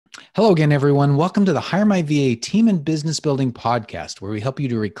Hello again, everyone. Welcome to the Hire My VA Team and Business Building podcast, where we help you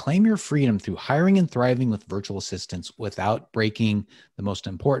to reclaim your freedom through hiring and thriving with virtual assistants without breaking the most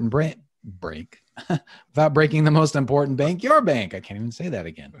important without breaking the most important bank, your bank. I can't even say that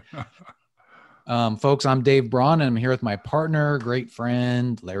again. Folks, I'm Dave Braun, and I'm here with my partner, great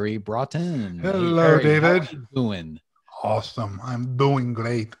friend, Larry Broughton. Hello, hey, Larry, David. how are you doing? Awesome. I'm doing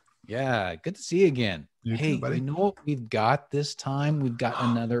great. Yeah, good to see you again. You too, buddy. You know what we've got this time? We've got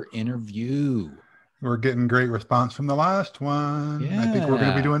another interview. We're getting great response from the last one. Yeah. I think we're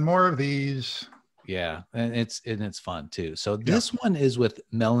going to be doing more of these. Yeah, and it's fun too. So this one is with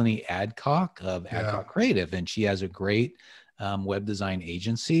Melanie Adcock of Adcock Creative, and she has a great web design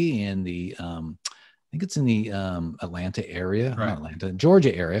agency in the I think it's in the Atlanta area, Right. not Atlanta,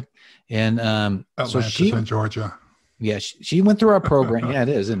 Georgia area, and Atlanta's in Georgia. Yeah, she went through our program. Yeah, it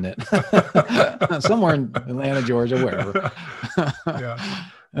is, isn't it? Somewhere in Atlanta, Georgia, wherever. Yeah.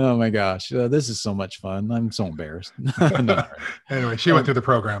 Oh my gosh, this is so much fun. I'm so embarrassed. Anyway, she went through the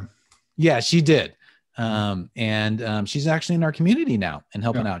program. Yeah, she did. And she's actually in our community now and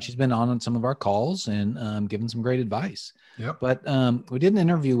helping out. She's been on some of our calls and giving some great advice. Yep. But we did an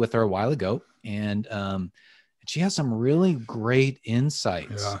interview with her a while ago, and she has some really great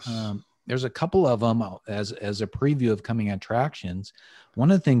insights. Yes. There's a couple of them as a preview of coming attractions. One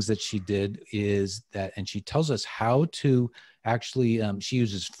of the things that she did is that, and she tells us how to actually, she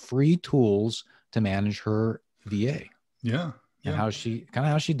uses free tools to manage her VA. Yeah. And how she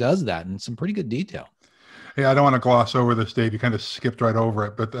does that in some pretty good detail. Yeah, I don't want to gloss over this, Dave. You kind of skipped right over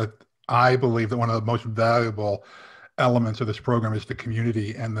it, but I believe that one of the most valuable elements of this program is the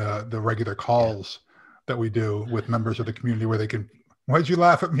community and the regular calls that we do with members of the community where they can. Why'd you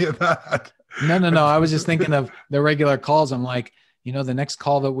laugh at me at that? No. I was just thinking of the regular calls. I'm like, the next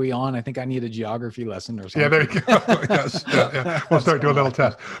call that we on, I think I need a geography lesson or something. Yeah, there you go. Yes. Yeah. We'll start doing a little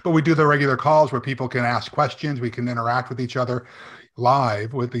test. But we do the regular calls where people can ask questions. We can interact with each other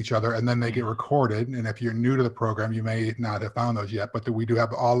live with each other, and then they get recorded. And if you're new to the program, you may not have found those yet, but we do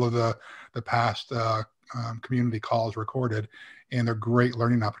have all of the past community calls recorded, and they're great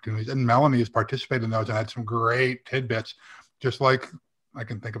learning opportunities. And Melanie has participated in those and had some great tidbits, just like I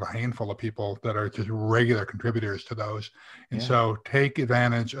can think of a handful of people that are just regular contributors to those. And so take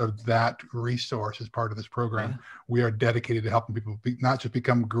advantage of that resource as part of this program. We are dedicated to helping people not just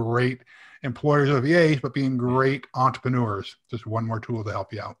become great employers of VAs, but being great entrepreneurs. Just one more tool to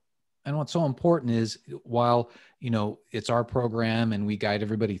help you out. And what's so important is while, it's our program and we guide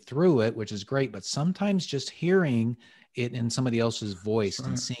everybody through it, which is great, but sometimes just hearing it in somebody else's voice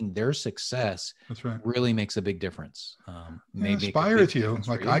and seeing their success really makes a big difference. Maybe inspires you.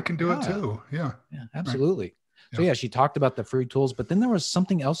 Like I can do it too. Yeah, absolutely. Right. So she talked about the free tools, but then there was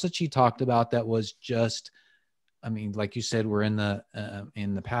something else that she talked about that was just, like you said, we're in the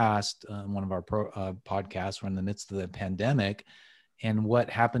past, one of our podcasts, we're in the midst of the pandemic, and what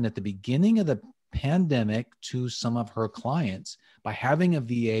happened at the beginning of the pandemic to some of her clients. By having a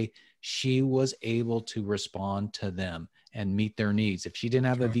VA, she was able to respond to them and meet their needs. If she didn't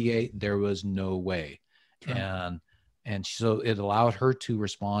have a VA, there was no way. And so it allowed her to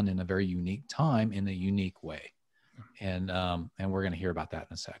respond in a very unique time in a unique way. And we're going to hear about that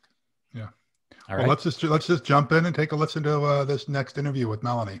in a sec. Yeah. All right. Let's just jump in and take a listen to this next interview with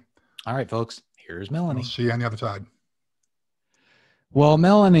Melanie. All right, folks, here's Melanie. We'll see you on the other side. Well,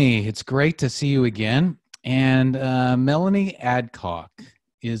 Melanie, it's great to see you again. And Melanie Adcock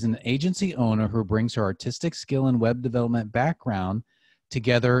is an agency owner who brings her artistic skill and web development background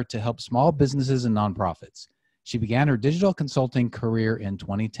together to help small businesses and nonprofits. She began her digital consulting career in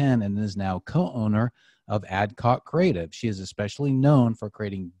 2010 and is now co-owner of Adcock Creative. She is especially known for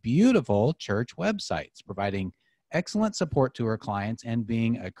creating beautiful church websites, providing excellent support to her clients, and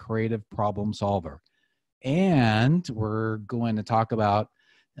being a creative problem solver. And we're going to talk about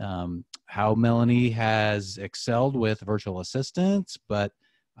how Melanie has excelled with virtual assistants, but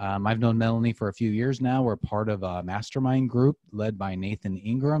I've known Melanie for a few years now. We're part of a mastermind group led by Nathan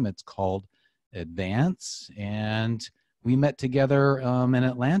Ingram. It's called Advance. And we met together in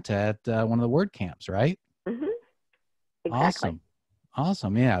Atlanta at one of the Word Camps, right? Mm-hmm. Exactly.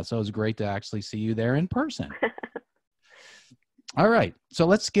 Awesome. Yeah. So it was great to actually see you there in person. All right. So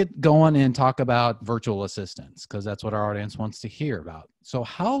let's get going and talk about virtual assistants, because that's what our audience wants to hear about. So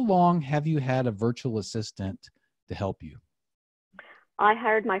how long have you had a virtual assistant to help you? I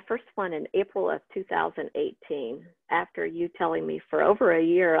hired my first one in April of 2018 after you telling me for over a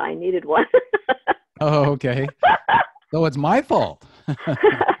year I needed one. Oh, okay. So it's my fault.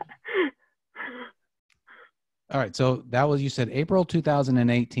 All right. So that was, you said April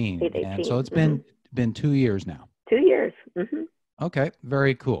 2018. And so it's been 2 years now. 2 years. Mm-hmm. Okay.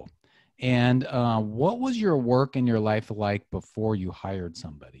 Very cool. And what was your work and your life like before you hired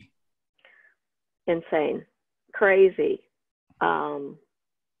somebody? Insane, crazy.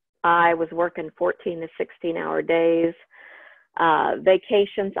 I was working 14 to 16-hour days.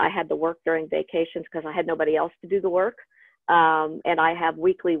 Vacations, I had to work during vacations because I had nobody else to do the work. And I have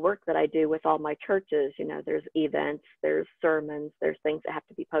weekly work that I do with all my churches. You know, there's events, there's sermons, there's things that have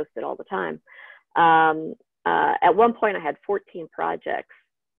to be posted all the time. At one point, I had 14 projects,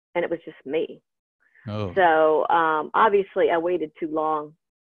 and it was just me. Oh. So obviously, I waited too long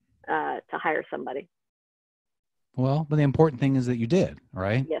to hire somebody. Well, but the important thing is that you did,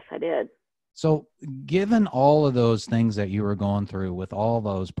 right? Yes, I did. So given all of those things that you were going through with all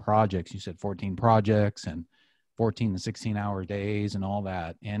those projects, you said 14 projects and 14 to 16-hour days and all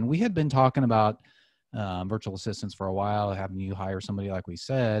that. And we had been talking about virtual assistants for a while, having you hire somebody like we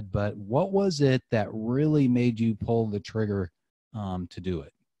said, but what was it that really made you pull the trigger to do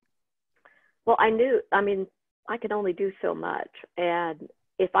it? Well, I could only do so much. And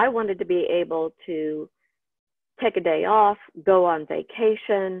if I wanted to be able to take a day off, go on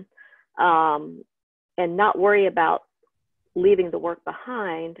vacation, and not worry about leaving the work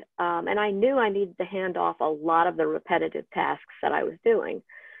behind. And I knew I needed to hand off a lot of the repetitive tasks that I was doing.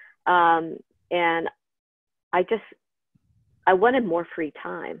 And I wanted more free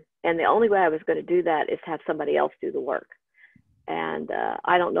time. And the only way I was going to do that is to have somebody else do the work. And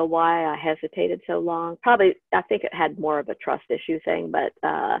I don't know why I hesitated so long. Probably, I think it had more of a trust issue thing, but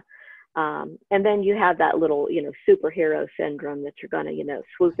and then you have that little, superhero syndrome that you're going to,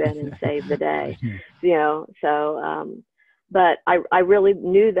 swoop in and save the day, so, but I really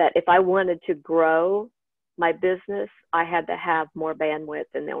knew that if I wanted to grow my business, I had to have more bandwidth.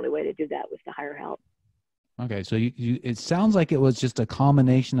 And the only way to do that was to hire help. Okay. So it sounds like it was just a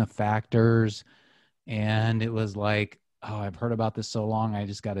combination of factors, and it was like, oh, I've heard about this so long, I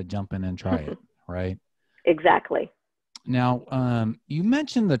just got to jump in and try it. Right. Exactly. Now, you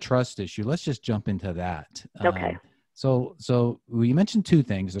mentioned the trust issue. Let's just jump into that. Okay. So you mentioned two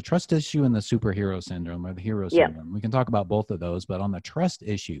things, the trust issue and the superhero syndrome or the hero syndrome. We can talk about both of those, but on the trust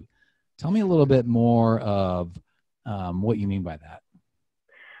issue, tell me a little bit more of what you mean by that.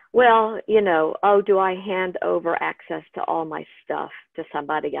 Well, do I hand over access to all my stuff to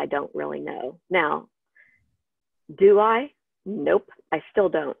somebody I don't really know? Now, do I? Nope, I still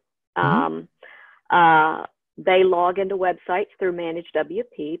don't. Mm-hmm. They log into websites through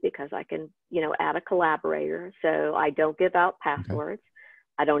ManageWP because I can, add a collaborator. So I don't give out passwords.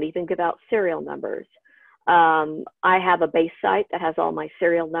 Okay. I don't even give out serial numbers. I have a base site that has all my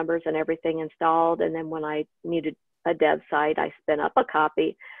serial numbers and everything installed. And then when I needed a dev site, I spin up a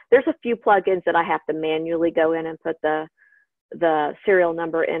copy. There's a few plugins that I have to manually go in and put the serial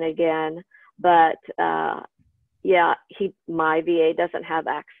number in again. But my VA doesn't have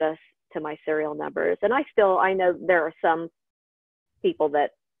access to my serial numbers. And I know there are some people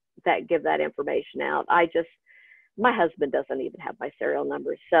that give that information out. My husband doesn't even have my serial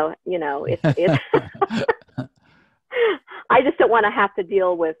numbers. So, it's I just don't want to have to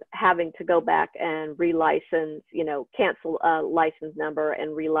deal with having to go back and relicense, cancel a license number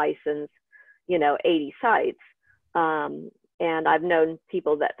and relicense, 80 sites. And I've known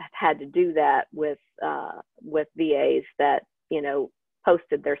people that have had to do that with VAs that,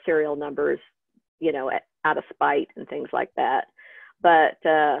 posted their serial numbers, out of spite and things like that. But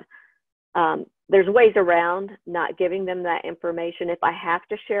there's ways around not giving them that information. If I have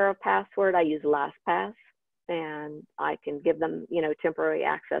to share a password, I use LastPass, and I can give them, temporary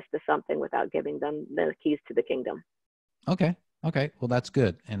access to something without giving them the keys to the kingdom. Okay. Well, that's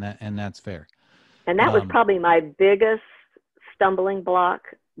good. And that's fair. And that was probably my biggest stumbling block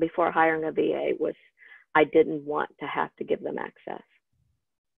before hiring a VA was I didn't want to have to give them access.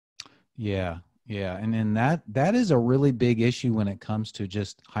 Yeah. And then that is a really big issue when it comes to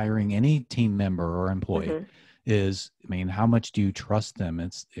just hiring any team member or employee. Mm-hmm. How much do you trust them?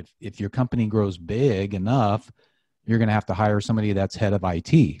 It's if your company grows big enough, you're going to have to hire somebody that's head of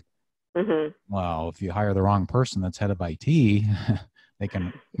IT. Mm-hmm. Well, if you hire the wrong person that's head of IT, they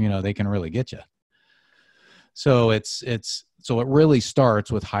can really get you. So so it really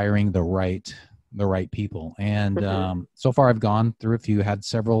starts with hiring the right people. And mm-hmm. So far I've gone through a few, had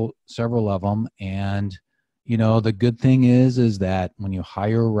several of them. And, the good thing is that when you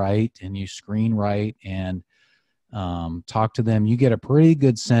hire right and you screen right and talk to them, you get a pretty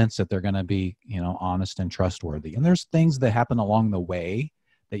good sense that they're going to be, honest and trustworthy. And there's things that happen along the way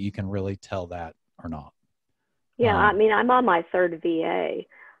that you can really tell that or not. Yeah. I'm on my third VA,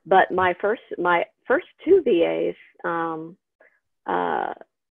 but my first two VAs,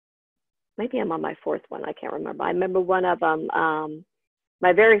 maybe I'm on my fourth one. I can't remember. I remember one of them,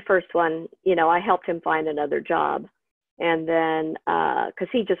 my very first one, you know, I helped him find another job. And then, because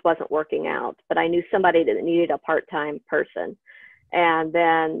he just wasn't working out, but I knew somebody that needed a part-time person. And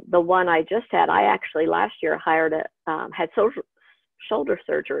then the one I just had, I actually last year hired had shoulder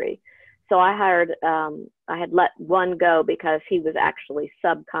surgery. So I had let one go because he was actually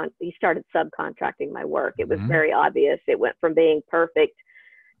he started subcontracting my work. It was very obvious. It went from being perfect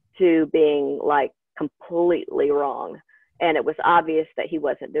to being like completely wrong. And it was obvious that he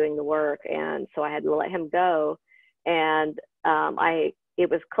wasn't doing the work. And so I had to let him go. And it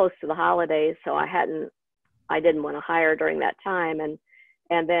was close to the holidays, so I didn't want to hire during that time. And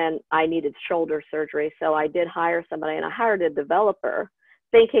then I needed shoulder surgery. So I did hire somebody, and I hired a developer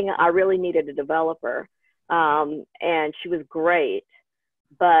thinking I really needed a developer. And she was great.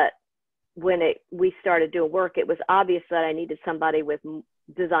 But when we started doing work, it was obvious that I needed somebody with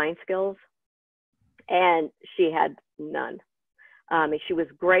design skills, and she had none. She was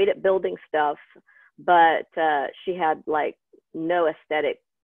great at building stuff, but she had like no aesthetic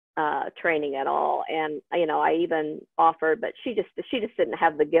training at all. And, you know, I even offered, but she just didn't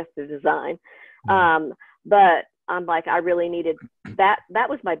have the gift of design. But I'm like, I really needed that. That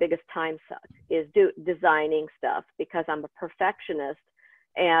was my biggest time suck, is designing stuff, because I'm a perfectionist,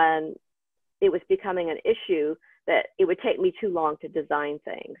 and it was becoming an issue that it would take me too long to design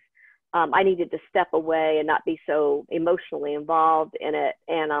things. I needed to step away and not be so emotionally involved in it.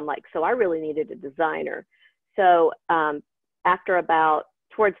 And I'm like, so I really needed a designer. So after about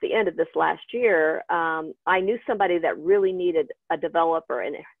towards the end of this last year, I knew somebody that really needed a developer,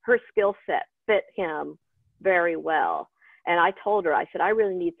 and her skill set fit him very well. And I told her, I said, I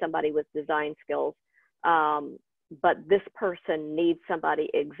really need somebody with design skills, but this person needs somebody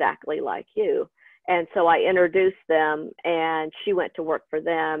exactly like you. And so I introduced them, and she went to work for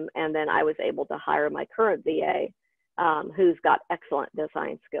them. And then I was able to hire my current VA, who's got excellent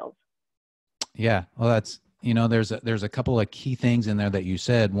design skills. Yeah. Well, that's, you know, there's a couple of key things in there that you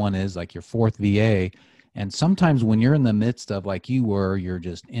said. One is like your fourth VA. And sometimes when you're in the midst of, like you were, you're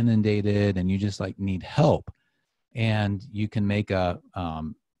just inundated and you just like need help, and you can make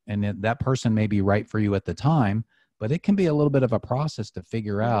and that person may be right for you at the time, but it can be a little bit of a process to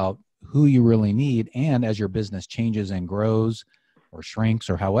figure out who you really need. And as your business changes and grows or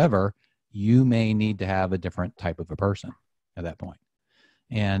shrinks or however, you may need to have a different type of a person at that point.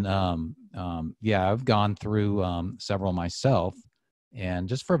 And yeah, I've gone through several myself, and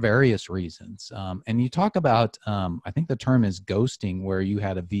just for various reasons. And you talk about, I think the term is ghosting, where you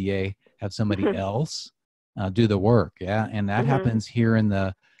had a VA have somebody else do the work. Yeah. And that happens here in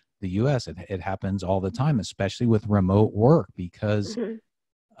the US. It happens all the time, especially with remote work, because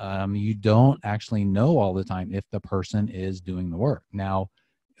you don't actually know all the time if the person is doing the work. Now,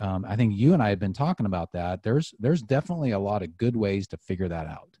 I think you and I have been talking about that. There's definitely a lot of good ways to figure that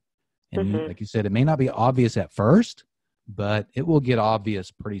out. And like you said, it may not be obvious at first, but it will get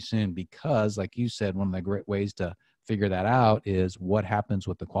obvious pretty soon, because like you said, one of the great ways to figure that out is what happens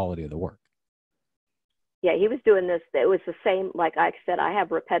with the quality of the work. Yeah, he was doing this. It was the same, like I said, I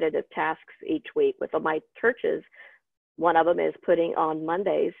have repetitive tasks each week with my churches. One of them is on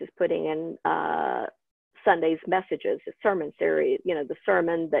Mondays, is putting in Sunday's messages, the sermon series, you know, the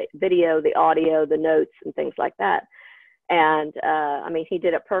sermon, the video, the audio, the notes, and things like that. And I mean, he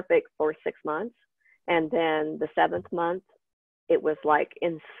did it perfect for 6 months. And then the 7th month, it was like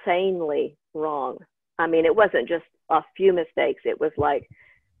insanely wrong. I mean, it wasn't just a few mistakes. It was like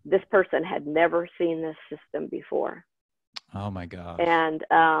this person had never seen this system before. Oh my gosh. And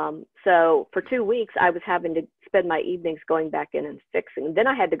so for 2 weeks, I was having to spend my evenings going back in and fixing. Then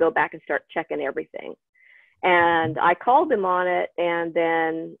I had to go back and start checking everything. And I called him on it, and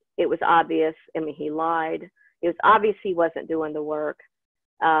then it was obvious. I mean, he lied. It was obvious he wasn't doing the work.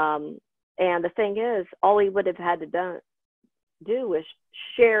 And the thing is, all he would have had to do was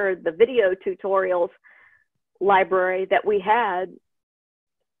share the video tutorials library that we had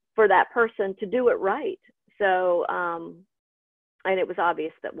for that person to do it right. So, and it was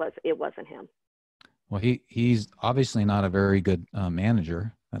obvious that it wasn't him. Well, he's obviously not a very good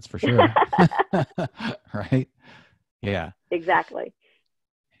manager. That's for sure. Right? Yeah. Exactly.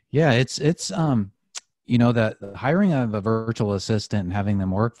 Yeah, it's you know, that hiring of a virtual assistant and having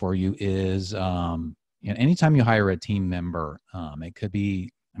them work for you is, you know, anytime you hire a team member, it could be,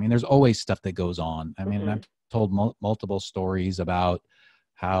 I mean, there's always stuff that goes on. I mean, I've told multiple stories about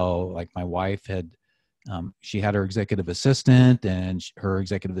how, like, my wife had, she had her executive assistant, and her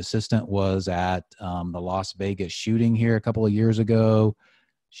executive assistant was at the Las Vegas shooting here a couple of years ago.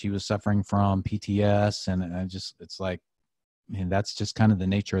 She was suffering from PTS, and it's like, I mean, that's just kind of the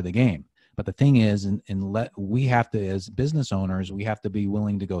nature of the game. But the thing is, we have to, as business owners, we have to be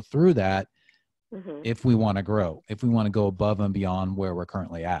willing to go through that if we want to grow, if we want to go above and beyond where we're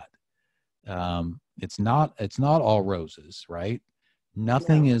currently at. It's not all roses, right?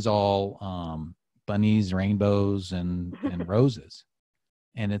 Nothing is all bunnies, rainbows, and roses.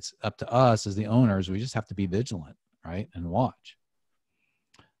 And it's up to us as the owners. We just have to be vigilant, right? And watch.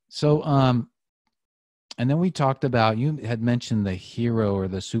 So, and then we talked about, you had mentioned the hero or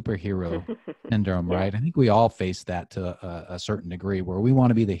the superhero syndrome, right? I think we all face that to a certain degree, where we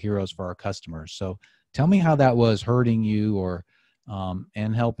want to be the heroes for our customers. So tell me how that was hurting you or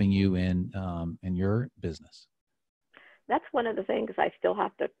and helping you in your business. That's one of the things I still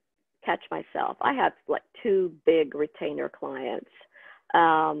have to catch myself. I have like 2 big retainer clients,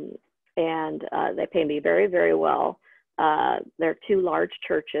 and they pay me very, very well. They're 2 large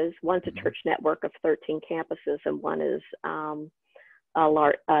churches. One's a church network of 13 campuses, and one is a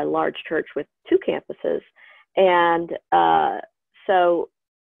large church with 2 campuses. And so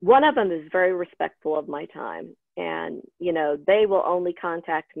one of them is very respectful of my time. And, you know, they will only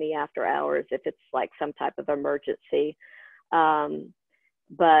contact me after hours if it's like some type of emergency.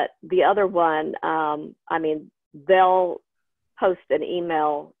 But the other one, I mean, they'll post an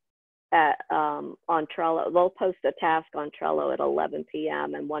email on Trello. They'll post a task on Trello at 11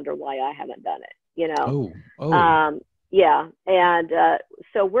 p.m. and wonder why I haven't done it, you know? Yeah. And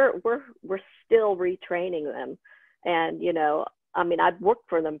so we're still retraining them. And, you know, I mean, I've worked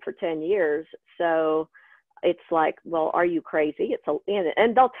for them for 10 years. So it's like, well, are you crazy?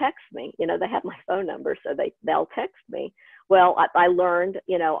 And they'll text me, you know, they have my phone number, so they'll text me. Well, I learned,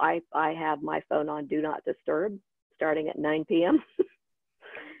 you know, I have my phone on Do Not Disturb starting at 9 p.m.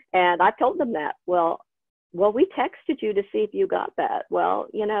 And I told them that, well, we texted you to see if you got that. Well,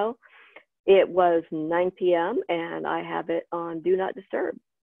 you know, it was 9 p.m. and I have it on Do Not Disturb.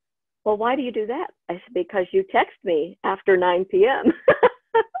 Well, why do you do that? I said, because you text me after 9 p.m.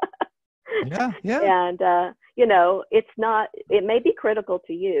 Yeah. And, you know, it may be critical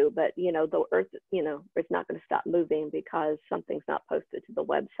to you, but, you know, the earth, you know, it's not going to stop moving because something's not posted to the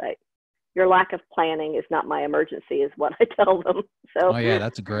website. Your lack of planning is not my emergency, is what I tell them. So, oh yeah,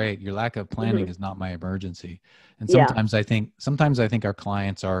 that's great. Your lack of planning is not my emergency. And sometimes I think our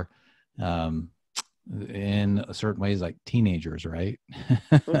clients are, in certain ways, like teenagers, right?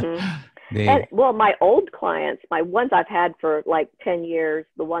 And well, my old clients, my ones I've had for like 10 years,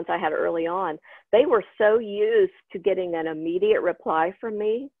 the ones I had early on, they were so used to getting an immediate reply from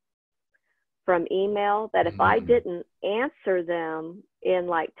me from email that if I didn't answer them in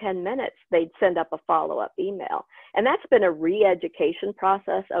like 10 minutes, they'd send up a follow-up email. And that's been a re-education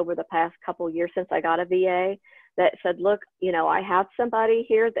process over the past couple of years since I got a VA that said, look, you know, I have somebody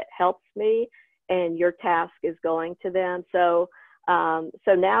here that helps me and your task is going to them. So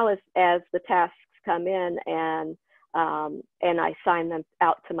now as the tasks come in and I sign them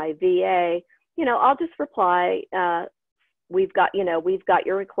out to my VA, you know, I'll just reply, we've got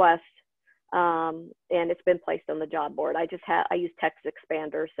your request, and it's been placed on the job board. I use Text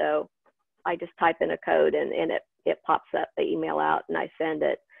Expander, so I just type in a code and it pops up the email out and I send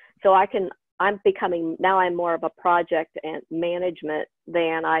it. So I'm more of a project and management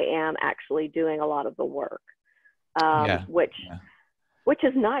than I am actually doing a lot of the work, which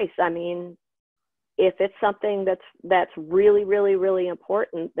is nice. I mean, if it's something that's really, really, really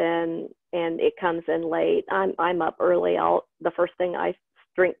important, then, and it comes in late, I'm up early. The first thing I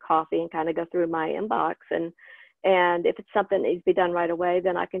drink coffee and kind of go through my inbox. And if it's something that needs to be done right away,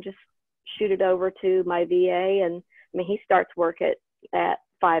 then I can just shoot it over to my VA. And I mean, he starts work at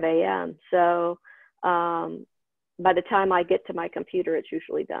 5 a.m. So by the time I get to my computer, it's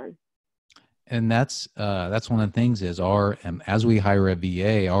usually done. And that's one of the things is as we hire a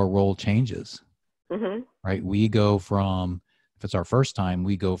VA, our role changes, right? We go from, if it's our first time,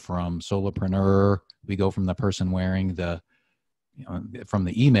 we go from solopreneur, we go from the person wearing from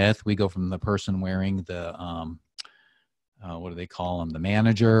the E-Myth, we go from the person wearing the, what do they call them? The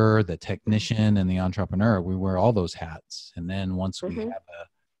manager, the technician, and the entrepreneur. We wear all those hats. And then once we have a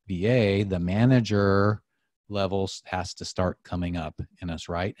VA, the manager levels has to start coming up in us,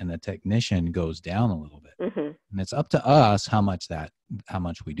 right? And the technician goes down a little bit. And it's up to us how much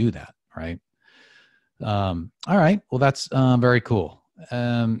we do that, right? All right. Well, that's very cool.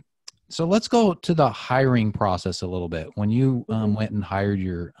 So let's go to the hiring process a little bit. When you went and hired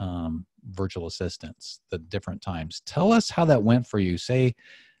your virtual assistants, the different times, tell us how that went for you. Say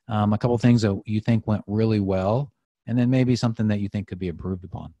a couple of things that you think went really well, and then maybe something that you think could be improved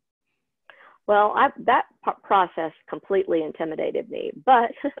upon. Well, that process completely intimidated me,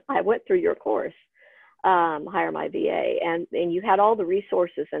 but I went through your course. Hire My VA, and you had all the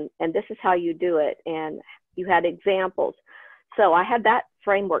resources, and this is how you do it, and you had examples. So I had that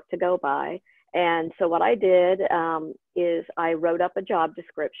framework to go by. And so what I did is I wrote up a job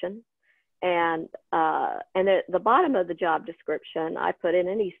description, and at the bottom of the job description, I put in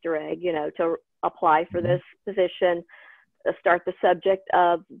an Easter egg, you know, to apply for this position, start the subject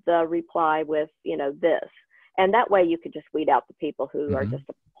of the reply with, you know, this. And that way you could just weed out the people who are just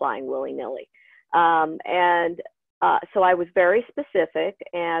applying willy-nilly. So I was very specific,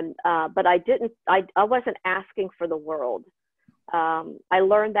 and but I wasn't asking for the world. I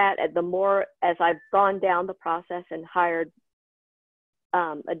learned that the more as I've gone down the process and hired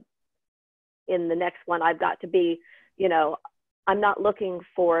in the next one, I've got to be, you know, I'm not looking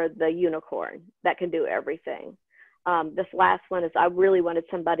for the unicorn that can do everything. This last one is I really wanted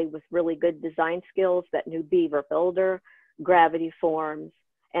somebody with really good design skills that knew Beaver Builder, Gravity Forms,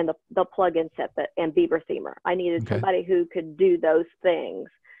 and the plugin set and Beaver Themer. I needed somebody who could do those things.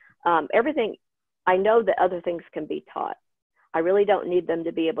 Everything, I know that other things can be taught. I really don't need them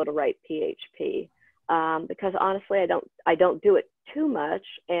to be able to write PHP because honestly, I don't do it too much.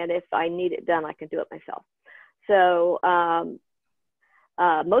 And if I need it done, I can do it myself. So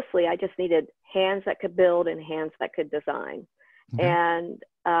mostly I just needed hands that could build and hands that could design. And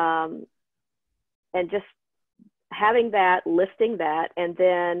just having that, listing that, and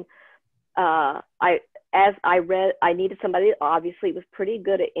then as I read, I needed somebody that obviously was pretty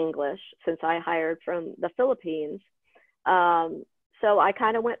good at English since I hired from the Philippines. So I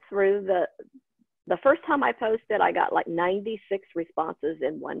kind of went through the first time I posted, I got like 96 responses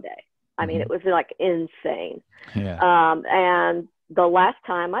in one day. I mean, it was like insane. And the last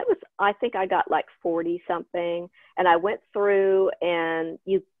time I think I got like 40 something, and I went through and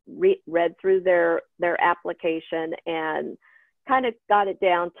you read through their application and kind of got it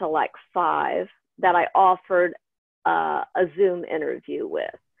down to like 5 that I offered a Zoom interview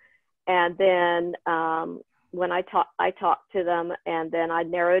with. And then when I talked to them, and then I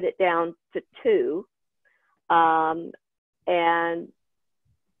narrowed it down to 2. And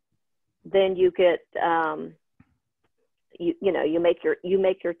then you get you make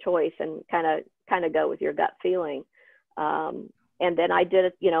your choice and kind of go with your gut feeling. And then I did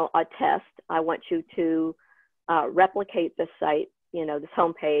a test. I want you to replicate this site, this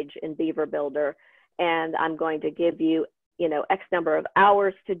homepage in Beaver Builder, and I'm going to give you, X number of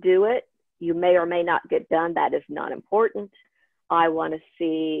hours to do it. You may or may not get done. That is not important. I want to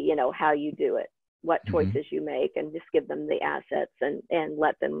see, how you do it, what choices you make, and just give them the assets and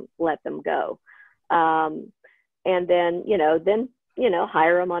let them go. And then,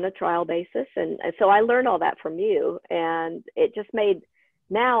 hire them on a trial basis. And so I learned all that from you, and it just made,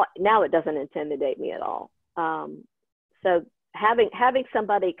 now it doesn't intimidate me at all. So having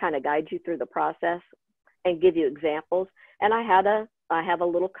somebody kind of guide you through the process and give you examples. And I have a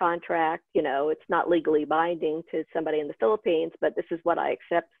little contract, it's not legally binding to somebody in the Philippines, but this is what I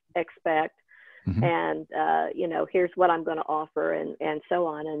expect. And, here's what I'm going to offer, and so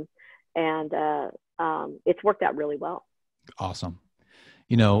on. And it's worked out really well. Awesome.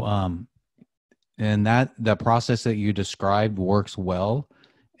 And the process that you described works well,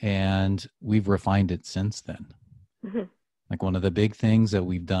 and we've refined it since then. Like one of the big things that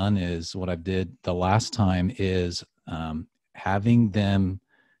we've done is what I did the last time is having them,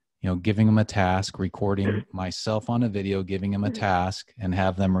 giving them a task, recording myself on a video, giving them a task, and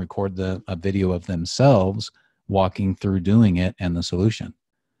have them record a video of themselves walking through doing it and the solution.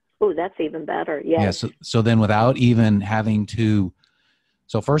 Oh, that's even better. Yes. Yeah. So then without even having to,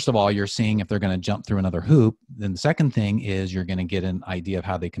 so first of all, you're seeing if they're going to jump through another hoop. Then the second thing is you're going to get an idea of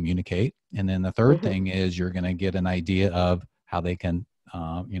how they communicate. And then the third thing is you're going to get an idea of how they can,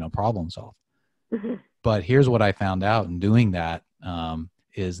 problem solve. But here's what I found out in doing that,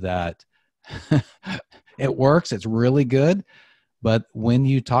 is that it works. It's really good. But when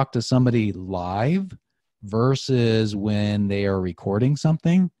you talk to somebody live versus when they are recording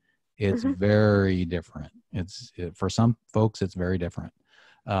something, it's very different. For some folks, it's very different.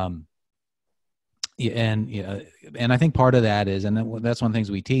 And I think part of that is, and that's one of the things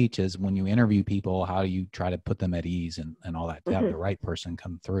we teach is when you interview people, how do you try to put them at ease and all that to have the right person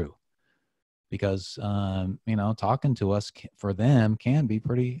come through? Because, talking to us for them can be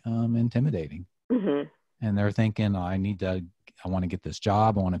pretty intimidating. And they're thinking, I want to get this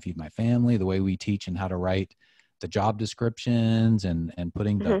job. I want to feed my family. The way we teach and how to write the job descriptions and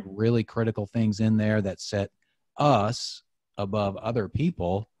putting the really critical things in there that set us above other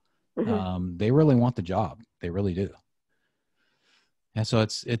people. They really want the job. They really do. And so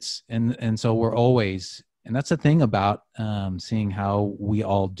and so we're always And that's the thing about seeing how we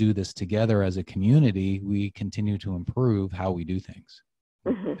all do this together as a community. We continue to improve how we do things.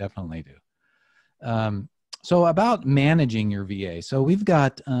 Mm-hmm. Definitely do. So about managing your VA. So we've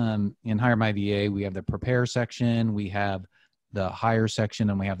got in Hire My VA, we have the prepare section, we have the hire section,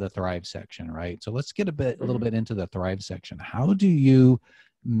 and we have the thrive section, right? So let's get a little bit into the thrive section. How do you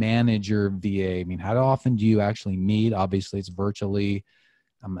manage your VA? I mean, how often do you actually meet? Obviously, it's virtually.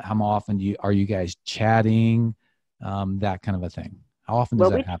 How often are you guys chatting? That kind of a thing. How often does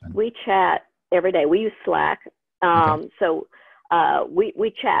that happen? We chat every day. We use Slack. So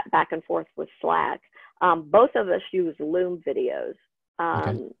we chat back and forth with Slack. Both of us use Loom videos.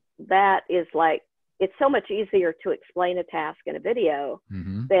 That is like, it's so much easier to explain a task in a video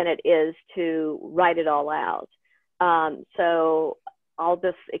than it is to write it all out. So I'll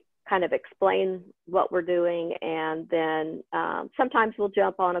just kind of explain what we're doing, and then sometimes we'll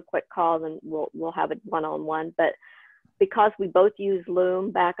jump on a quick call and we'll have a one-on-one. But because we both use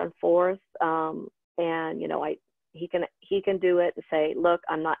Loom back and forth, and you know, he can do it and say, look,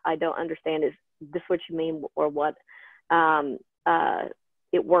 I don't understand. Is this what you mean, or what?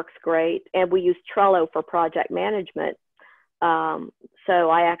 It works great. And we use Trello for project management. So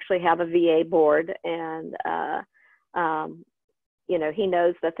I actually have a VA board, and you know, he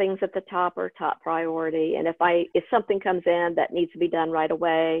knows the things at the top are top priority. And if something comes in that needs to be done right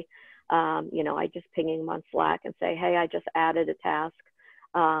away, you know, I just ping him on Slack and say, hey, I just added a task.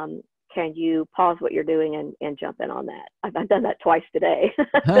 Can you pause what you're doing and jump in on that? I've done that twice today.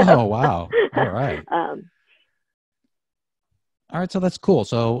 Oh, wow. All right. All right. So that's cool.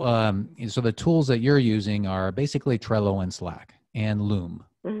 So, so the tools that you're using are basically Trello and Slack and Loom.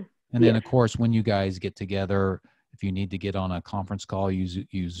 And then of course, when you guys get together, if you need to get on a conference call, use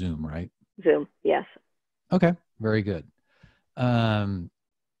Zoom, right? Zoom. Yes. Okay. Very good.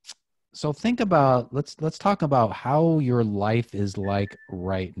 So think about, let's talk about how your life is like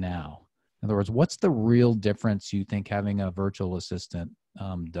right now. In other words, what's the real difference you think having a virtual assistant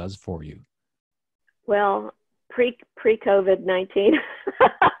does for you? Well, pre-COVID-19.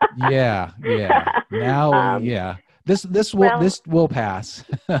 Yeah. Now, yeah. This will pass.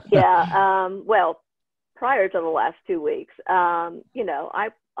 Yeah. Well, prior to the last 2 weeks, you know,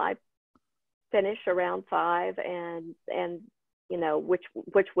 I finished around 5, and you know,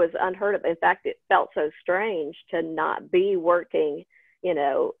 which was unheard of. In fact, it felt so strange to not be working, you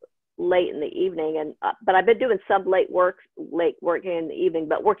know, late in the evening. And but I've been doing some late working in the evening,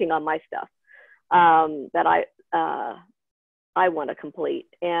 but working on my stuff that I want to complete.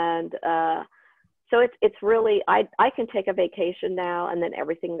 And so it's really, I can take a vacation now, and then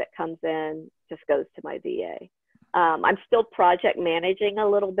everything that comes in just goes to my VA. I'm still project managing a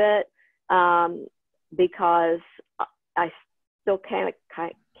little bit because I still can't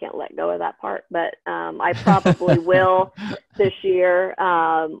let go of that part, but I probably will this year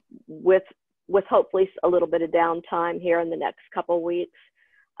with hopefully a little bit of downtime here in the next couple of weeks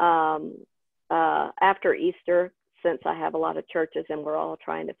after Easter, since I have a lot of churches and we're all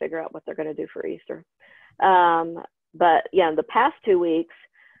trying to figure out what they're going to do for Easter. But yeah, the past 2 weeks,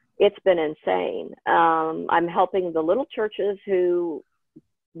 it's been insane. I'm helping the little churches who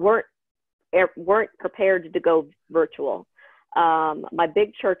weren't prepared to go virtual. My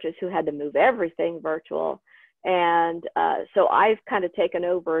big churches who had to move everything virtual. And so I've kind of taken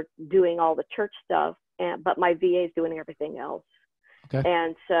over doing all the church stuff, but my VA is doing everything else. Okay.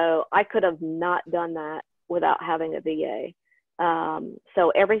 And so I could have not done that without having a VA.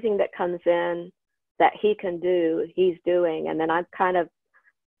 So everything that comes in that he can do, he's doing. And then I'm kind of,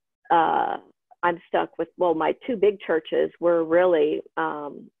 I'm stuck with, well, my 2 big churches were really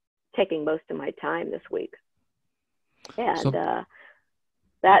taking most of my time this week. And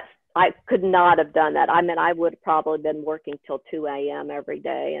I could not have done that. I mean, I would have probably been working till 2 a.m. every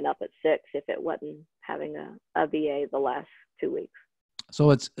day and up at 6 if it wasn't having a VA the last 2 weeks.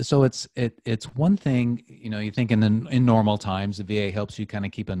 So it's one thing, you know, you think in normal times, the VA helps you kind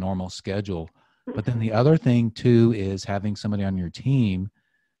of keep a normal schedule. But then the other thing too is having somebody on your team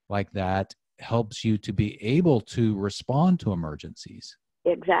like that helps you to be able to respond to emergencies.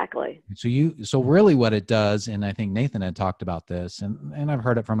 Exactly. So really what it does, and I think Nathan had talked about this, and I've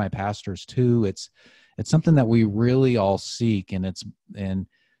heard it from my pastors too, it's something that we really all seek, and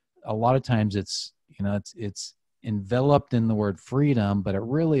a lot of times it's enveloped in the word freedom, but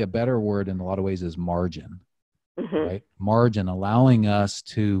a better word in a lot of ways is margin, right? Margin, allowing us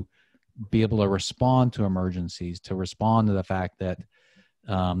to be able to respond to emergencies, to respond to the fact that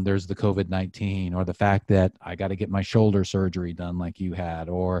there's the COVID-19, or the fact that I got to get my shoulder surgery done like you had,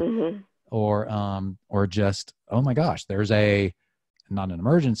 or just, oh my gosh, there's not an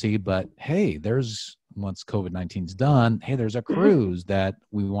emergency, but hey, there's once COVID-19 is done, hey, there's a cruise that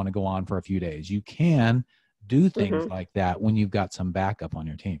we want to go on for a few days. You can do things like that when you've got some backup on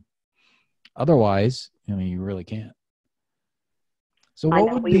your team. Otherwise, I mean, you really can't. So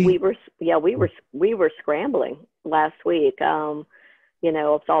what would be? We were scrambling last week. You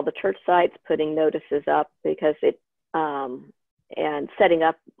know, it's all the church sites putting notices up because and setting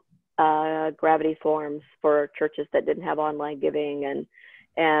up gravity forms for churches that didn't have online giving,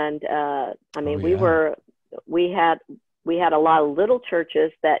 and I mean, we had a lot of little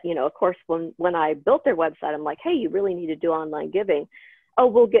churches that, you know, of course, when I built their website, I'm like, hey, you really need to do online giving.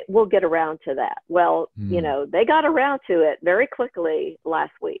 Oh, we'll get around to that. Well, you know, they got around to it very quickly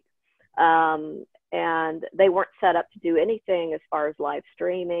last week. And they weren't set up to do anything as far as live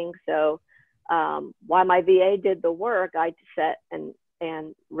streaming. So while my VA did the work, I set and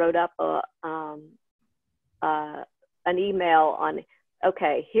wrote up an email on,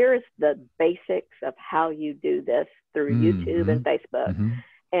 okay, here's the basics of how you do this through YouTube and Facebook.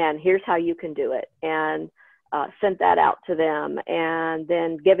 And here's how you can do it. And sent that out to them, and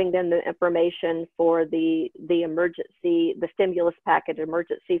then giving them the information for the emergency, the stimulus package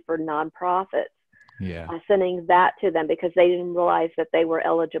emergency for nonprofits. Yeah. Sending that to them because they didn't realize that they were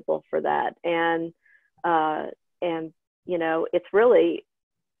eligible for that. And you know, it's really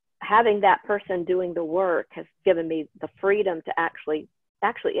having that person doing the work has given me the freedom to actually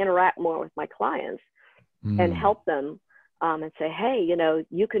interact more with my clients and help them. And say, hey, you know,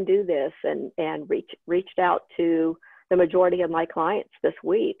 you can do this, and reached out to the majority of my clients this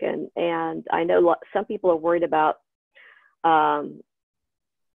week. And I know some people are worried about not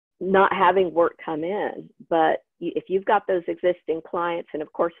having work come in, but if you've got those existing clients, and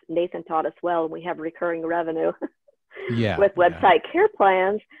of course, Nathan taught us well, and we have recurring revenue with website care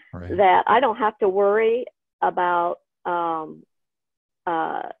plans, that I don't have to worry about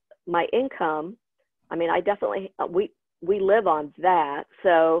my income. I mean, I definitely, we live on that.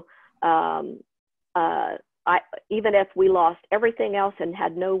 So even if we lost everything else and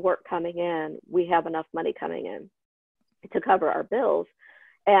had no work coming in, we have enough money coming in to cover our bills.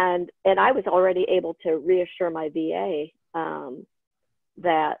 And I was already able to reassure my VA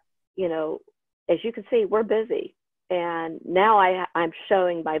that, you know, as you can see, we're busy. And now I'm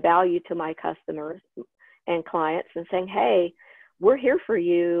showing my value to my customers and clients and saying, hey, we're here for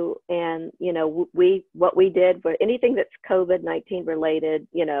you. And, you know, what we did for anything that's COVID-19 related,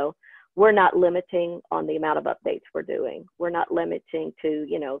 you know, we're not limiting on the amount of updates we're doing. We're not limiting to,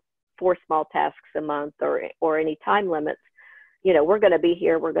 you know, 4 small tasks a month or any time limits. You know, we're going to be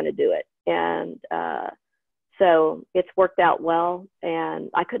here, we're going to do it. And so it's worked out well,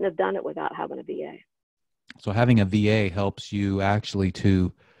 and I couldn't have done it without having a VA. So having a VA helps you actually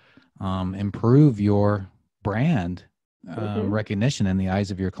to improve your brand recognition in the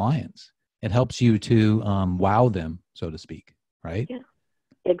eyes of your clients. It helps you to wow them, so to speak, right? Yeah,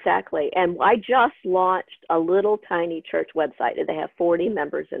 exactly. And I just launched a little tiny church website. They have 40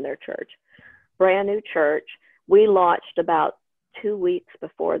 members in their church, brand new church. We launched about 2 weeks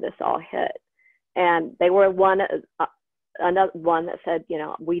before this all hit. And they were another one that said, you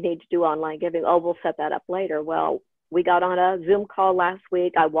know, we need to do online giving. Oh, we'll set that up later. Well, we got on a Zoom call last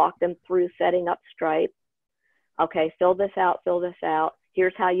week. I walked them through setting up Stripe. Okay, fill this out.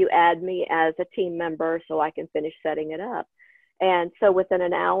 Here's how you add me as a team member so I can finish setting it up. And so within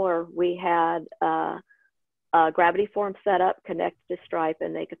an hour, we had a gravity form set up, connected to Stripe,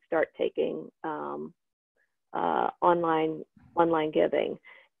 and they could start taking online giving.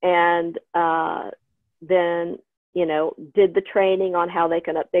 And then, you know, did the training on how they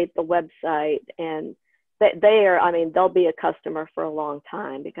can update the website. And they'll be a customer for a long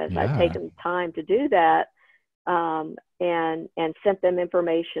time because I've taken time to do that. And sent them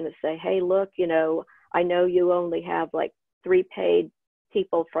information to say, hey, look, you know, I know you only have like 3 paid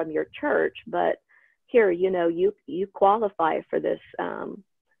people from your church, but here, you know, you qualify for this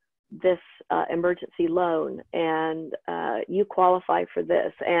emergency loan, and you qualify for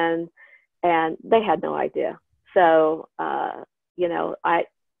this, and they had no idea. So you know,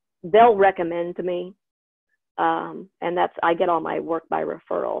 they'll recommend me, and I get all my work by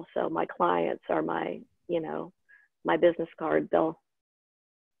referral. So my clients are my, you know, my business card. It'll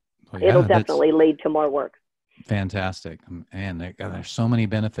definitely lead to more work. Fantastic. And there's so many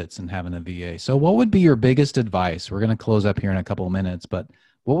benefits in having a VA. So what would be your biggest advice? We're going to close up here in a couple of minutes, but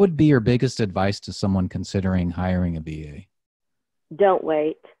what would be your biggest advice to someone considering hiring a VA? Don't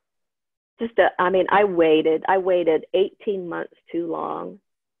wait. I waited 18 months too long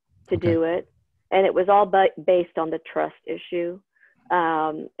to do it. And it was all based on the trust issue.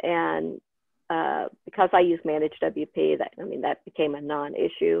 Because I use Managed WP, that became a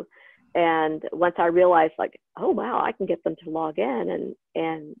non-issue. And once I realized, like, oh wow, I can get them to log in,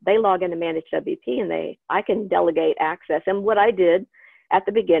 and they log into Manage WP, and I can delegate access. And what I did at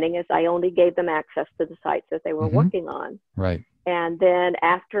the beginning is I only gave them access to the sites that they were working on. Right. And then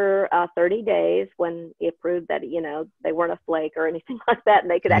after 30 days, when it proved that, you know, they weren't a flake or anything like that,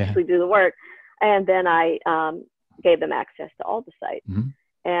 and they could actually do the work, and then I gave them access to all the sites.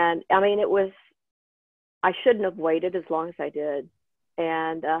 And I mean, I shouldn't have waited as long as I did.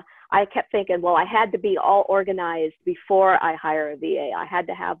 And I kept thinking, well, I had to be all organized before I hire a VA. I had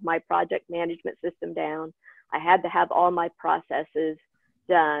to have my project management system down. I had to have all my processes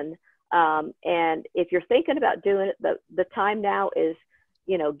done. And if you're thinking about doing it, the time now is,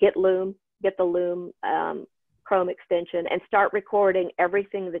 you know, get the Loom Chrome extension and start recording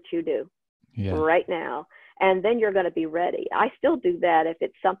everything that you do right now. And then you're going to be ready. I still do that. If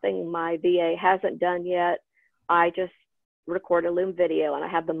it's something my VA hasn't done yet, I just record a Loom video, and I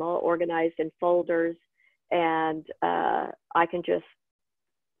have them all organized in folders, and I can just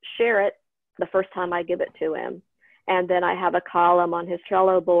share it the first time I give it to him. And then I have a column on his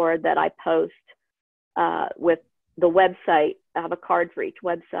Trello board that I post with the website. I have a card for each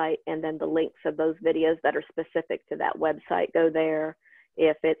website, and then the links of those videos that are specific to that website go there.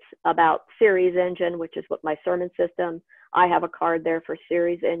 If it's about Series Engine, which is what my sermon system, I have a card there for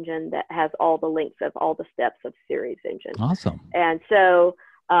Series Engine that has all the links of all the steps of Series Engine. Awesome. And so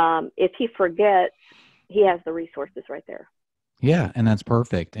if he forgets, he has the resources right there. Yeah, and that's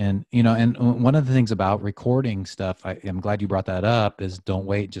perfect. And, you know, and one of the things about recording stuff, I'm glad you brought that up, is don't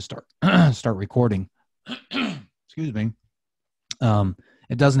wait, just start recording. Excuse me.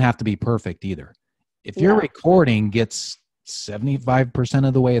 It doesn't have to be perfect either. If your recording gets 75%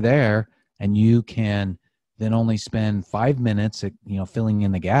 of the way there, and you can then only spend 5 minutes at, you know, filling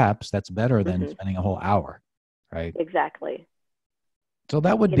in the gaps, that's better than spending a whole hour, right? Exactly. So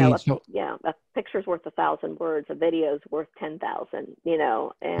that would be, a picture's worth 1,000 words, a video's worth 10,000, you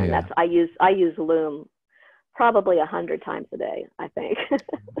know, and that's, I use Loom probably 100 times a day, I think.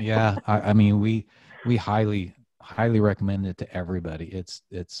 Yeah. I mean, we highly recommend it to everybody.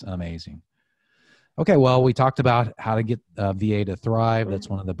 It's amazing. Okay. Well, we talked about how to get VA to thrive. That's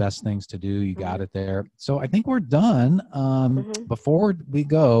one of the best things to do. You got it there. So I think we're done. Before we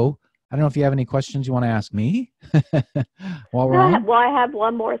go, I don't know if you have any questions you want to ask me while we're on. Well, I have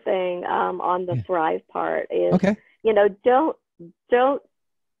one more thing on the Thrive part is, you know, don't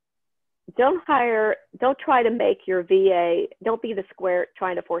try to make your VA, don't be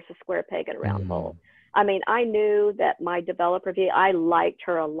trying to force a square peg in a round hole. I mean, I knew that my developer VA, I liked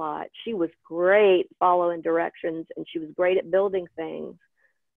her a lot. She was great following directions, and she was great at building things,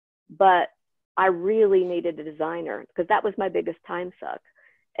 but I really needed a designer because that was my biggest time suck.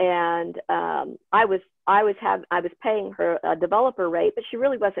 And I was paying her a developer rate, but she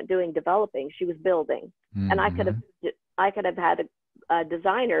really wasn't doing developing. She was building. And I could have had a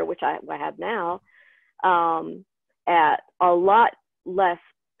designer, which I have now, at a lot less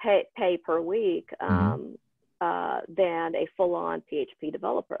pay per week than a full-on PHP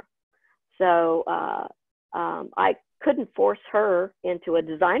developer. So I couldn't force her into a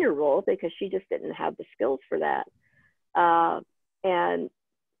designer role because she just didn't have the skills for that.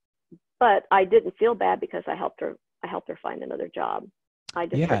 But I didn't feel bad because I helped her find another job. I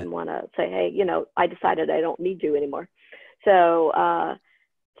just didn't want to say, hey, you know, I decided I don't need you anymore. So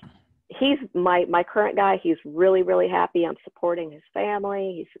he's my current guy. He's really, really happy. I'm supporting his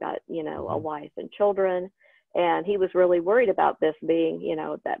family. He's got, you know, a wife and children. And he was really worried about this being, you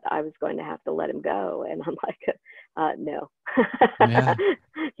know, that I was going to have to let him go. And I'm like, no.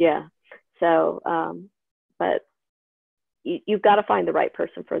 Yeah. So, but you've got to find the right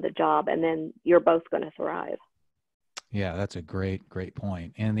person for the job, and then you're both going to thrive. Yeah, that's a great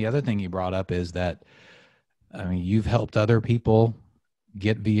point. And the other thing you brought up is that, I mean, you've helped other people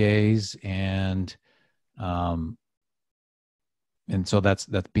get VAs, and so that's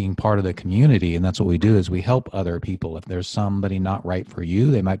being part of the community. And that's what we do, is we help other people. If there's somebody not right for you,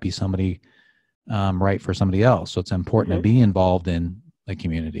 they might be somebody right for somebody else. So it's important to be involved in the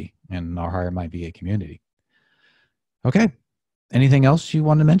community, and our Hire My VA community. Okay. Anything else you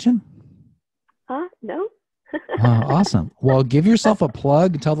want to mention? No. Awesome. Well, give yourself a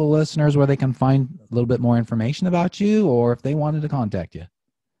plug. Tell the listeners where they can find a little bit more information about you, or if they wanted to contact you.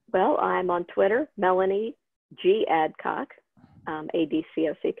 Well, I'm on Twitter, Melanie G. Adcock,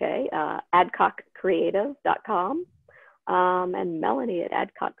 ADCOCK, adcockcreative.com, and Melanie at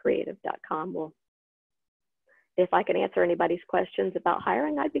adcockcreative.com. Well, if I can answer anybody's questions about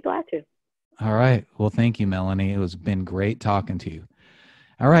hiring, I'd be glad to. All right. Well, thank you, Melanie. It has been great talking to you.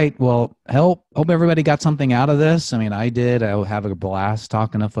 All right. Well, hope everybody got something out of this. I mean, I did. I'll have a blast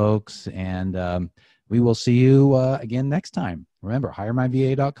talking to folks, and we will see you again next time. Remember,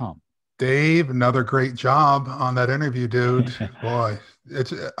 hiremyva.com. Dave, another great job on that interview, dude. Boy,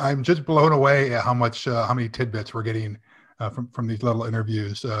 I'm just blown away at how many tidbits we're getting from these little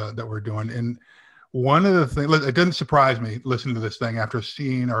interviews that we're doing. And one of the things, it didn't surprise me listening to this thing after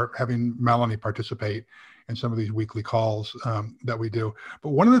seeing or having Melanie participate in some of these weekly calls that we do. But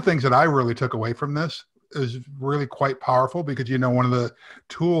one of the things that I really took away from this is really quite powerful, because, one of the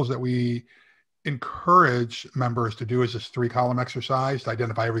tools that we encourage members to do is this 3-column exercise to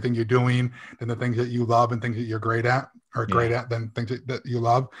identify everything you're doing, then the things that you love and things that you're great at, then things that you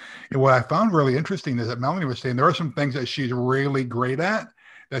love. And what I found really interesting is that Melanie was saying there are some things that she's really great at,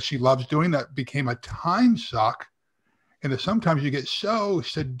 that she loves doing, that became a time suck. And that sometimes you get so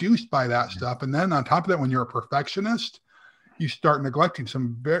seduced by that stuff. And then on top of that, when you're a perfectionist, you start neglecting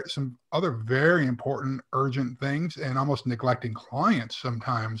some other very important, urgent things, and almost neglecting clients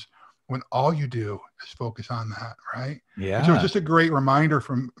sometimes, when all you do is focus on that, right? Yeah. And so it's just a great reminder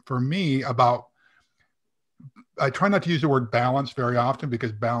for me about, I try not to use the word balance very often,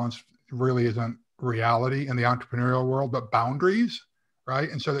 because balance really isn't reality in the entrepreneurial world, but boundaries,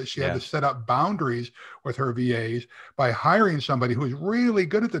 right? And so that she had to set up boundaries with her VAs by hiring somebody who was really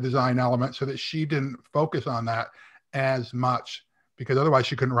good at the design element, so that she didn't focus on that as much, because otherwise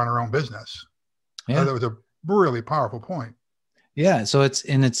she couldn't run her own business. Yeah. That was a really powerful point. Yeah. So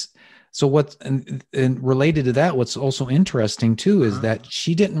what's and related to that, what's also interesting too, is that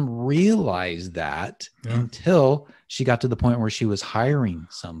she didn't realize that until she got to the point where she was hiring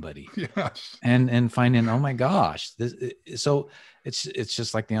somebody. Yes. And finding, oh my gosh, so it's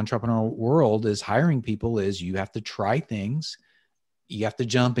just like the entrepreneurial world is hiring people is you have to try things. You have to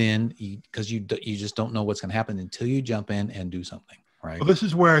jump in because you just don't know what's going to happen until you jump in and do something. Right. Well, this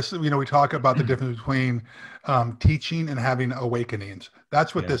is where, we talk about the difference between teaching and having awakenings.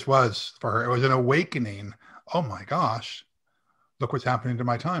 That's what this was for her. It was an awakening. Oh my gosh, look what's happening to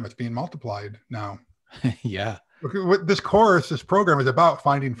my time. It's being multiplied now. Yeah. Look, this program is about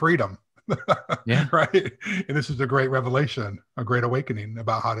finding freedom. Yeah. Right. And this is a great revelation, a great awakening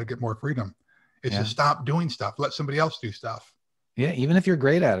about how to get more freedom. It's to stop doing stuff. Let somebody else do stuff. Yeah. Even if you're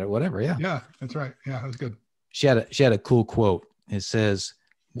great at it, whatever. Yeah. Yeah, that's right. Yeah, that was good. She had a cool quote. It says,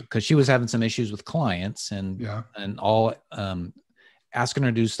 because she was having some issues with clients and all asking her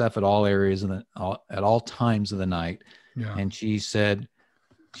to do stuff at all areas at all times of the night. Yeah. And she said,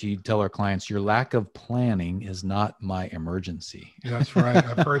 she'd tell her clients, your lack of planning is not my emergency. That's right.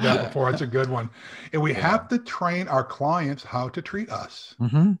 I've heard that before. It's a good one. And we have to train our clients how to treat us.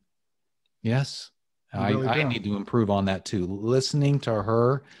 Mm-hmm. Yes. Really I need to improve on that too. Listening to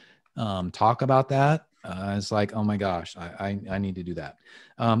her talk about that, it's like, oh my gosh, I need to do that.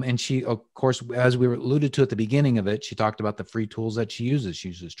 And she, of course, as we alluded to at the beginning of it, she talked about the free tools that she uses. She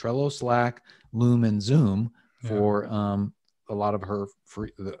uses Trello, Slack, Loom, and Zoom for a lot of her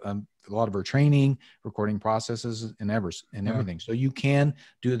training, recording processes, and everything. So you can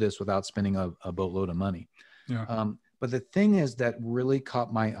do this without spending a boatload of money. Yeah. But the thing is that really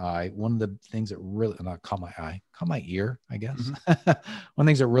caught my eye. One of the things that really caught my ear, I guess. Mm-hmm. One of the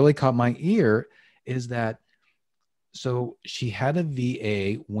things that really caught my ear is that, so she had a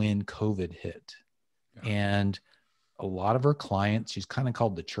VA when COVID hit, and a lot of her clients, she's kind of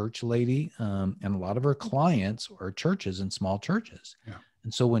called the church lady, and a lot of her clients are churches and small churches. Yeah.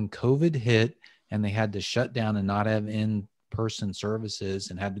 And so when COVID hit and they had to shut down and not have in-person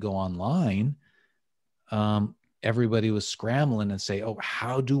services and had to go online, everybody was scrambling and say, oh,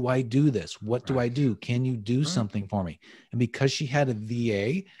 how do I do this? What do I do? Can you do something for me? And because she had a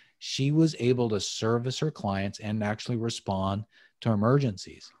VA, she was able to service her clients and actually respond to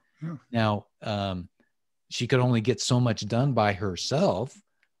emergencies. Yeah. Now, she could only get so much done by herself.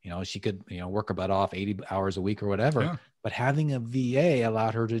 She could, work her butt off 80 hours a week or whatever. Yeah. But having a VA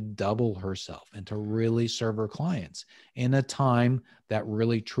allowed her to double herself and to really serve her clients in a time that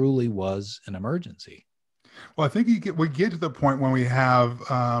really, truly was an emergency. Well, I think we get to the point when we have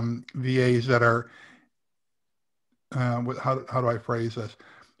VAs that are, how do I phrase this?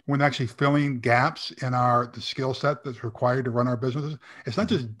 When actually filling gaps in the skill set that's required to run our businesses. It's not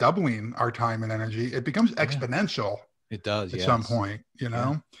just doubling our time and energy. It becomes exponential. It does at some point,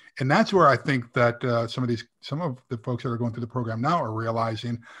 and that's where I think that some of the folks that are going through the program now are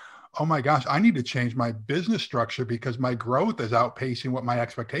realizing, oh my gosh, I need to change my business structure because my growth is outpacing what my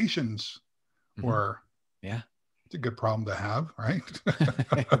expectations were. Yeah. It's a good problem to have, right?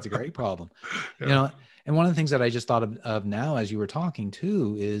 It's a great problem. And one of the things that I just thought of now as you were talking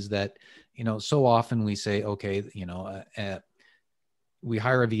too is that, so often we say, okay, we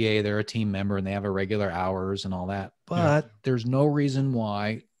hire a VA, they're a team member and they have a regular hours and all that, but there's no reason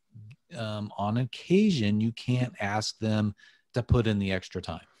why on occasion you can't ask them to put in the extra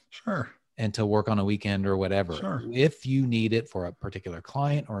time. Sure. And to work on a weekend or whatever, Sure. if you need it for a particular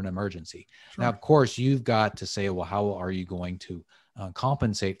client or an emergency. Sure. Now, of course, you've got to say, well, how are you going to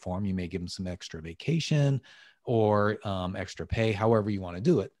compensate for them? You may give them some extra vacation or extra pay, however you want to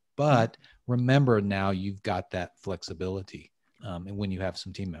do it. But remember, now you've got that flexibility and when you have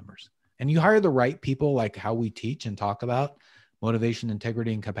some team members. And you hire the right people, like how we teach and talk about motivation,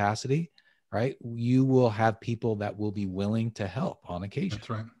 integrity, and capacity, right? You will have people that will be willing to help on occasion. That's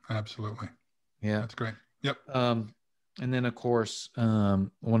right. Absolutely. Yeah. That's great. Yep. And then of course,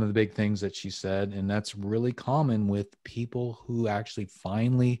 one of the big things that she said, and that's really common with people who actually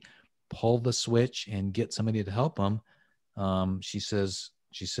finally pull the switch and get somebody to help them. She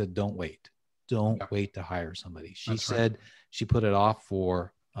said, don't wait. Don't wait to hire somebody. She That's said right. she put it off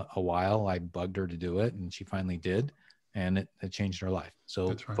for a while. I bugged her to do it and she finally did. And it changed her life. So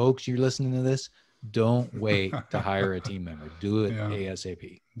That's right. folks, you're listening to this, don't wait to hire a team member. Do it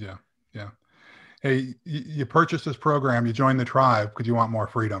ASAP. Yeah. Yeah. Hey, you purchased this program, you joined the tribe because you want more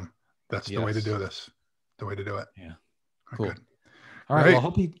freedom. That's the way to do this. The way to do it. Yeah. Cool. Good. All right. Great. Well, I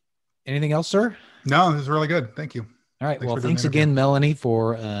hope you, anything else, sir? No, this is really good. Thank you. All right. Well, for doing thanks the interview. again, Melanie,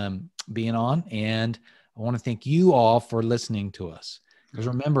 for being on. And I want to thank you all for listening to us. Because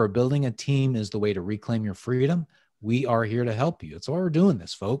remember, building a team is the way to reclaim your freedom. We are here to help you. That's why we're doing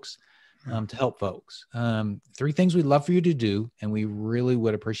this, folks, to help folks. 3 things we'd love for you to do, and we really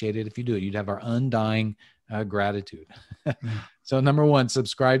would appreciate it if you do it. You'd have our undying gratitude. So number 1,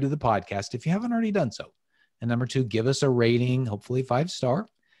 subscribe to the podcast if you haven't already done so. And number 2, give us a rating, hopefully 5-star.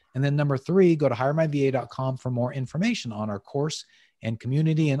 And then number 3, go to hiremyva.com for more information on our course and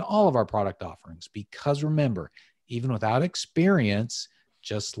community and all of our product offerings. Because remember, even without experience,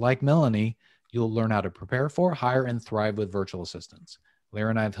 just like Melanie, you'll learn how to prepare for, hire, and thrive with virtual assistants. Larry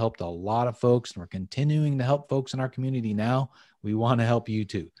and I have helped a lot of folks, and we're continuing to help folks in our community now. We want to help you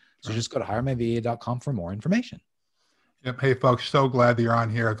too. So just go to hiremyva.com for more information. Yep. Hey, folks, so glad that you're on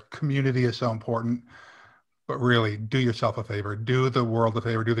here. Community is so important. But really, do yourself a favor. Do the world a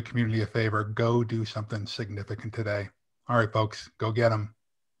favor. Do the community a favor. Go do something significant today. All right, folks, go get them.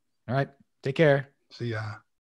 All right. Take care. See ya.